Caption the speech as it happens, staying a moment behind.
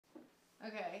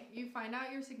Okay, you find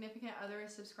out your significant other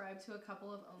is subscribed to a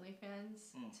couple of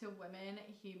OnlyFans to women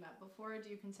he met before. Do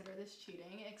you consider this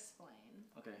cheating? Explain.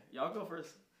 Okay, y'all go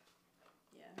first.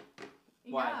 Yeah.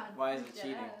 Why? Yeah, Why is it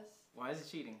cheating? yes. Why is it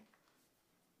cheating?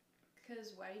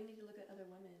 Because why do you need to look at other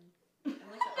women? And,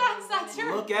 like, the other That's women,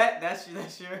 your- Look at that's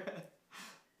your.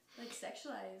 like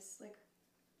sexualize, like.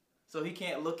 So he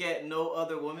can't look at no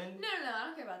other woman. No, I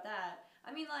don't care about that.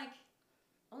 I mean, like,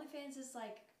 OnlyFans is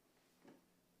like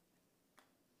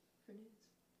for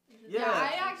nudes. Yeah,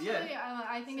 I actually, yeah.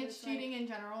 I think So it's it's cheating in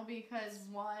general because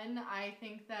one, I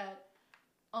think that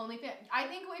OnlyFans. I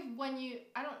think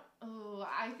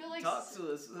I feel like. Talk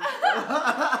to us.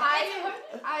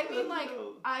 I mean, like,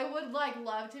 I would like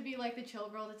love to be like the chill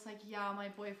girl that's like, yeah, my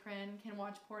boyfriend can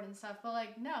watch porn and stuff, but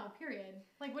like, no, period.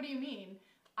 Like, what do you mean?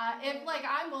 If like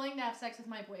I'm willing to have sex with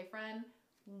my boyfriend,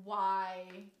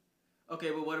 why?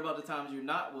 Okay, but what about the times you're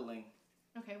not willing?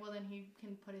 Okay, well then he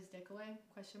can put his dick away?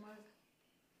 Question mark.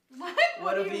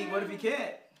 What if he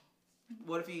can't?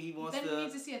 What if he wants then to? he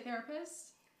needs to see a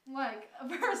therapist. Like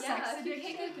for sex Yeah, if you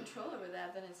addiction. can't get control over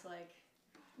that, then it's like.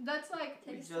 That's like.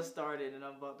 We just started and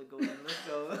I'm about to go in. Let's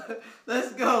go.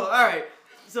 Let's go. All right.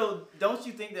 So don't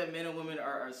you think that men and women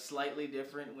are slightly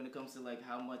different when it comes to like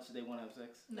how much they want to have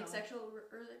sex? No. Like sexual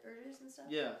urges and stuff?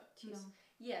 Yeah. No.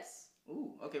 Yes.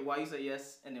 Ooh. Okay. Why you say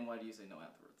yes and then why do you say no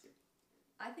afterwards?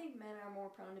 I think men are more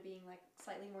prone to being like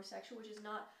slightly more sexual, which is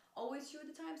not always true at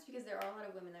the times because there are a lot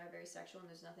of women that are very sexual and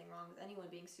there's nothing wrong with anyone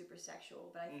being super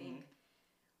sexual. But I think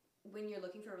when you're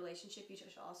looking for a relationship, you should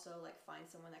also like find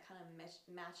someone that kind of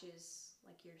matches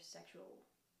like your sexual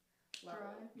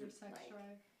level. Your sex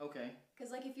drive. Okay.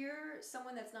 Because like if you're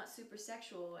someone that's not super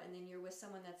sexual and then you're with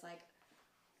someone that's like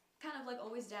kind of like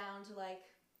always down to like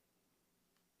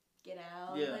get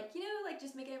out, like, you know, like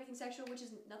just making everything sexual, which is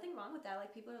nothing wrong with that.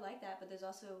 Like people are like that, but there's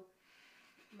also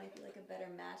might be like a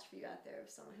better match for you out there of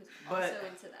someone who's also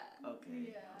into that.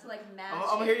 Okay. Yeah. To like match.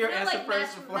 I'm gonna hear your answer like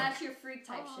first match, before. match your freak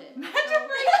type shit. Match your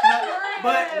freak.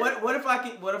 But what if I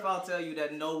can? What if I'll tell you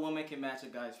that no woman can match a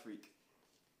guy's freak?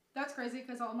 That's crazy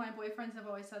because all my boyfriends have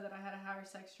always said that I had a higher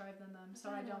sex drive than them, so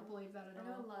I don't believe that at I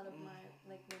know all. a lot of my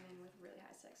like women with really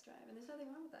high sex drive, and there's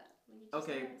nothing wrong with that. Like, you just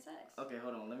Okay. having sex. Okay,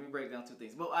 hold on. Let me break down two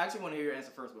things. But I actually want to hear your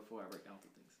answer first before I break down two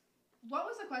things. What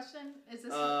was the question? Is this?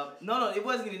 No, it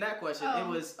wasn't even that question. Oh. It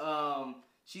was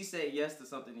she said yes to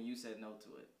something and you said no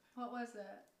to it. What was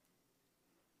it?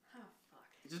 Oh fuck.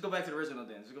 Just go back to the original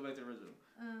then. Just go back to the original.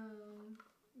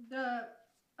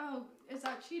 Is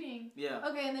that cheating? Yeah.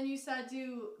 Okay, and then you said,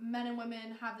 do men and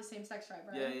women have the same sex drive,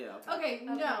 right? Yeah. Okay,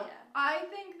 no. Yeah. I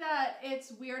think that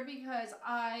it's weird because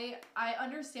I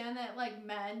understand that like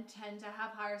men tend to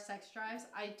have higher sex drives.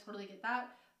 I totally get that.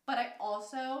 But I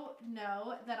also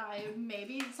know that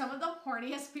maybe some of the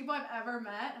horniest people I've ever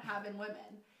met have been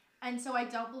women. And so I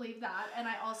don't believe that. And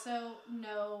I also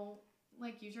know,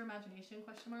 like, use your imagination,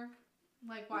 question mark.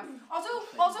 Like, why?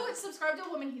 Also, it's subscribe to a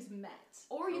woman he's met.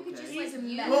 Or you could just He's like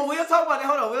met. Well, we'll talk about that.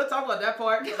 Hold on, we'll talk about that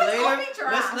part later. I'll beat your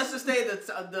ass. Let's just stay at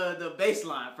the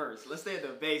baseline first. Let's stay at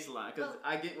the baseline because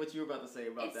I get what you were about to say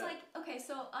about it's that. like, okay,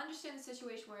 so understand the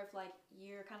situation where if like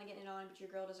you're kind of getting it on, but your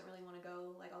girl doesn't really want to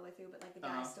go like all the way through, but like the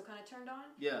guy's still kind of turned on.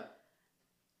 Yeah.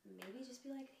 Maybe just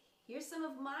be like, here's some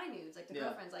of my nudes, like the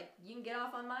girlfriend's like, you can get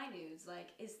off on my nudes,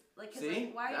 like is like, cause like,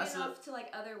 why are you getting off to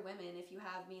like other women if you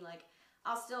have me like?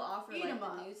 I'll still offer like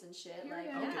the nudes and shit. Like,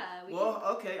 yeah.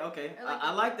 Okay. Like,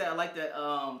 I like that. I like that.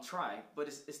 Try, but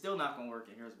it's still not gonna work.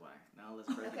 And here's why. Now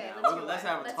let's break it down. Let's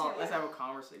have a talk. Let's have a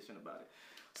conversation about it.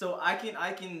 So I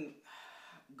can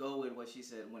go with what she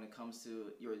said when it comes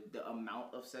to the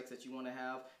amount of sex that you want to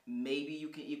have. Maybe you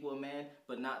can equal a man,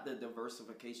 but not the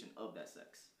diversification of that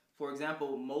sex. For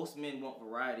example, most men want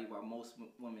variety, while most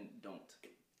women don't.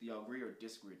 Do y'all agree or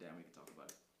disagree with that? We can talk about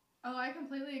it. Oh, I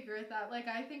completely agree with that. Like,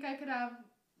 I think I could have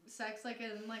sex, like,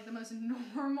 in, like, the most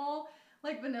normal,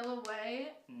 like, vanilla way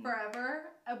forever.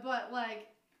 But, like,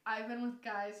 I've been with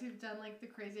guys who've done, like, the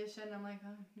craziest shit, and I'm like,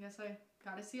 oh, I guess I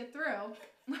gotta see it through.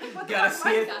 Like, what gotta see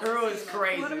it through is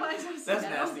crazy. What am I supposed to That's do?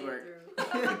 nasty work.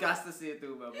 Gots to see it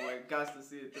through, my boy. Gots to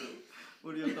see it through.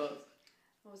 What are your thoughts?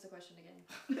 What was the question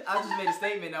again? I just made a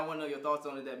statement. I want to know your thoughts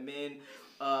on it. That men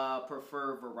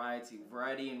prefer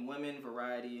variety in women,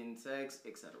 variety in sex,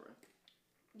 etc.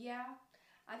 Yeah,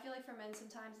 I feel like for men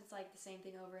sometimes it's like the same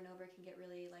thing over and over. It can get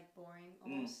really like boring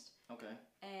almost. Okay.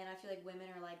 And I feel like women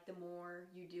are like the more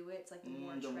you do it, it's like the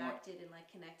more attracted and like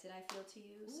connected I feel to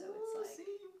you. So it's like. See,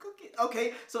 you cook it.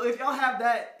 Okay, so if y'all have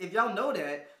that, if y'all know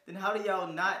that, then how do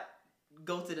y'all not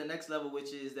go to the next level,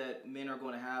 which is that men are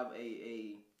going to have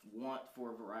a want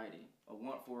for variety, a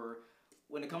want for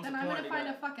when it comes then to I'm porn. gonna find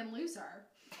a fucking loser.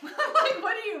 Like,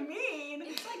 what do you mean?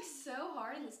 It's like so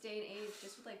hard in this day and age,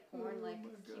 just with like porn, like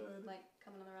keep like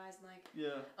coming on the rise, and like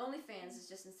OnlyFans is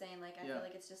just insane. Like I feel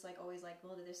like it's just like always like,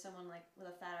 well, there's someone like with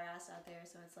a fatter ass out there,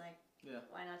 so it's like,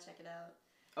 why not check it out?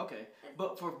 Okay,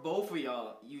 but for both of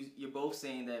y'all, you're both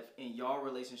saying that in y'all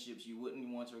relationships, you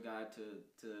wouldn't want your guy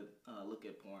to look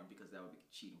at porn because that would be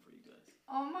cheating for you guys.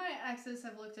 All my exes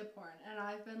have looked at porn, and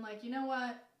I've been like, you know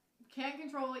what? Can't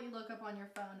control what you look up on your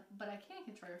phone, but I can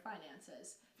control your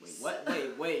finances. Wait,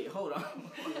 what? Wait, hold on.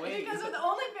 Wait. Because with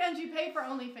OnlyFans, you pay for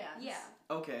OnlyFans. Yeah.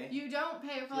 Okay. You don't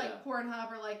pay for like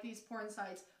Pornhub or like these porn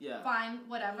sites. Yeah. Fine,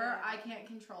 whatever. I can't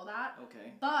control that.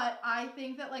 Okay. But I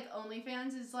think that like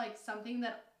OnlyFans is like something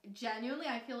that genuinely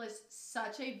I feel is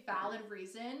such a valid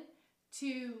reason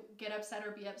to get upset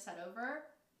or be upset over.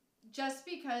 Just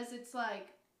because it's like,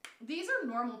 these are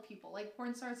normal people. Like,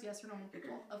 porn stars, yes, are normal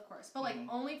people, of course. But, like,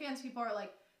 OnlyFans people are,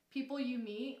 like, people you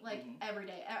meet, like, every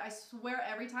day. I swear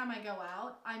every time I go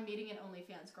out, I'm meeting an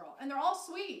OnlyFans girl. And they're all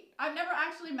sweet. I've never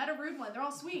actually met a rude one. They're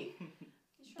all sweet.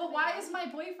 But why is my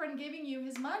boyfriend giving you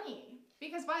his money?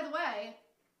 Because, by the way,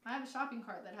 I have a shopping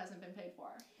cart that hasn't been paid for.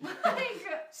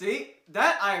 See?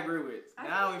 That I agree with.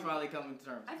 Now we finally come to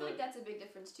terms. I feel like that's a big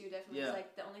difference, too, definitely. Yeah. It's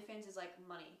like, the OnlyFans is like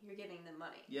money. You're giving them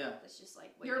money. Yeah. That's just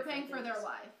like, you're paying for their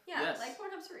life. Yeah, yes. like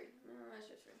Pornhub's free. That's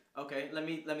just free. Okay, let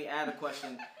me add a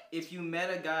question. If you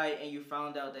met a guy and you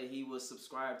found out that he was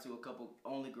subscribed to a couple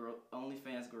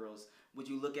OnlyFans girls, would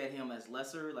you look at him as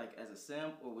lesser, like as a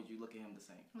simp, or would you look at him the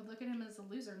same? I would look at him as a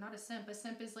loser, not a simp. A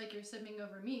simp is like you're simping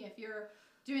over me. If you're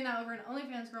doing that over an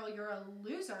OnlyFans girl, you're a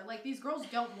loser. Like, these girls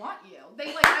don't want you.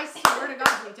 They, like, I swear to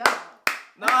God, they don't.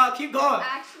 No, keep going.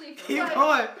 Actually, keep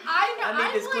going. I know. I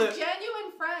need this clip. Like,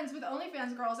 genuine friends with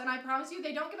OnlyFans girls, and I promise you,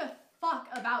 they don't give a fuck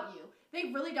about you.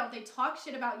 They really don't. They talk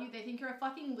shit about you. They think you're a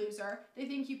fucking loser. They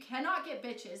think you cannot get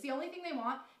bitches. The only thing they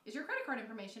want is your credit card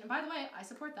information. And by the way, I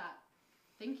support that.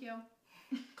 Thank you.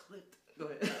 Clipped. Go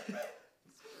ahead.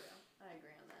 I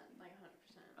agree on that, like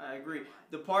 100%. I agree.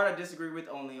 The part I disagree with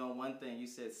only on one thing. You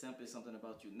said simp is something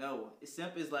about you. No,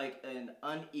 simp is like an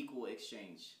unequal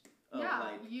exchange. Yeah,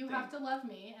 like, you have to love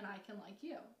me, and I can like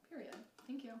you. Period.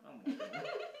 Thank you. Oh my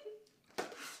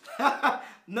God.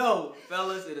 No,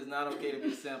 fellas, it is not okay to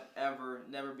be a simp ever.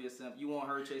 Never be a simp. You want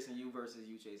her chasing you versus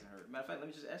you chasing her. Matter of fact, let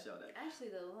me just ask y'all that. Actually,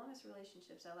 the longest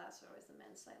relationships that last are always the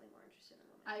men slightly more interested in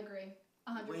women. I agree.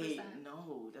 100%. Wait,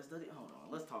 no, that's the. Hold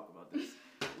on, let's talk about this.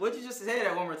 Would you just say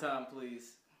that one more time,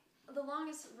 please? The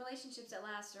longest relationships that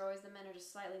last are always the men are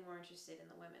just slightly more interested in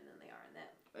the women than they are in them.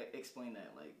 Explain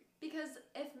that, like. Because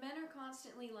if men are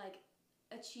constantly like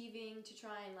achieving to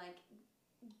try and like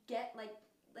get like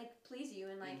please you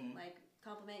and like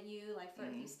compliment you, like flirt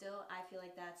with you still, I feel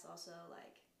like that's also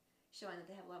like showing that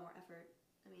they have a lot more effort.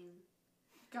 I mean,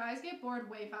 guys get bored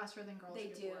way faster than girls.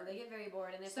 They do. Bored. They get very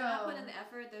bored, and if they're not putting in the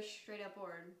effort, they're straight up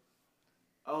bored.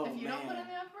 Oh, if you don't put in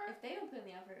the effort? If they don't put in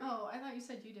the effort. Oh, I thought you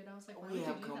said you did. I was like, why would we you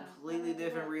have do completely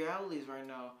different realities right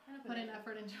now. I don't put in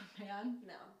effort into a man?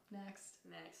 No. Next.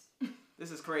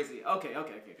 This is crazy. Okay.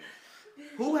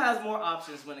 Who has more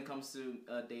options when it comes to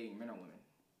dating, men or women?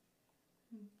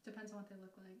 Depends on what they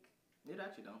look like. It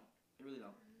actually don't. It really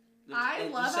don't. I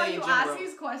love how you ask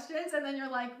these questions and then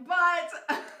you're like,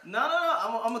 but.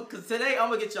 No. Cause today I'm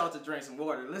gonna get y'all to drink some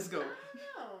water. Let's go. No.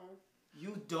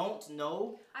 You don't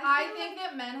know? I think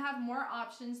that men have more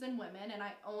options than women, and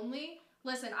I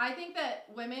think that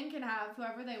women can have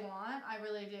whoever they want. I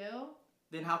really do.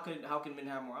 Then how can men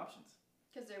have more options?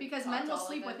 Because men will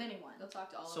sleep with anyone. They'll talk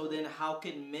to all of them. So then how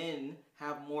can men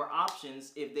have more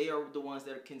options if they are the ones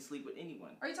that can sleep with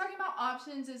anyone? Are you talking about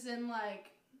options as in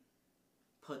like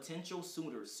potential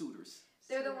suitors?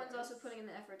 They're the ones also putting in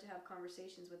the effort to have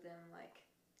conversations with them, like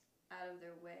out of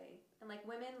their way. And like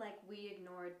women, like we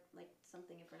ignored like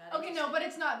something if we're not okay, no, but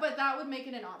it's not. But that would make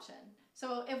it an option.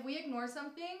 So if we ignore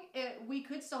something, we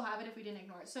could still have it if we didn't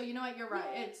ignore it. So you know what? You're right.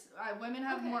 Yeah. It's women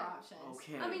have more options.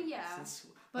 Okay. I mean, yeah.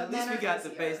 But at least we got the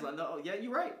baseline. No, yeah,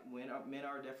 you're right. Men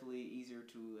are definitely easier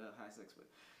to have sex with.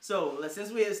 So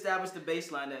since we established the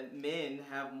baseline that men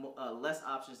have less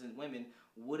options than women,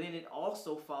 wouldn't it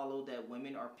also follow that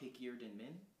women are pickier than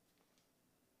men?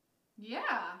 Yeah.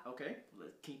 Okay.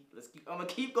 Let's keep. I'm gonna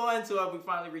keep going until we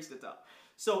finally reach the top.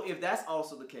 So if that's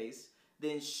also the case,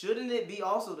 then shouldn't it be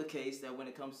also the case that when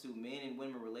it comes to men and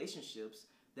women relationships,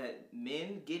 that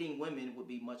men getting women would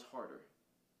be much harder?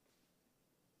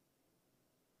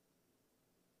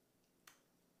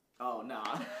 Oh,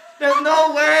 nah. There's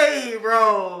no way,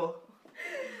 bro.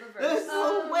 There's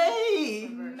no way.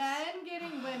 Men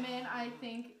getting women, I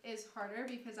think, is harder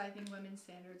because I think women's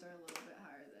standards are a little bit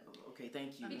higher than. Okay,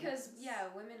 thank you. Because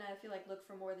women I feel like look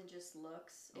for more than just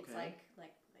looks. It's okay.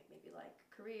 like maybe like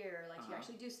career, like do you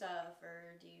actually do stuff,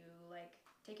 or do you like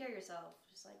take care of yourself,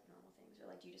 just like normal things, or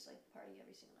like do you just like party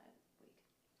every single night of the week?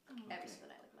 Every single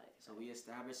night, like Monday. So we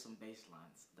established some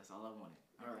baselines. That's all I wanted.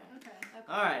 All right. Okay.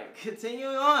 All right.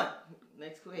 Continuing on.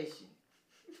 Next question.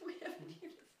 We haven't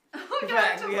even. We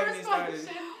haven't even started.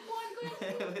 One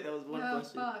question. That was one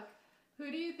question. Fuck.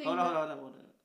 Who do you think? Hold on.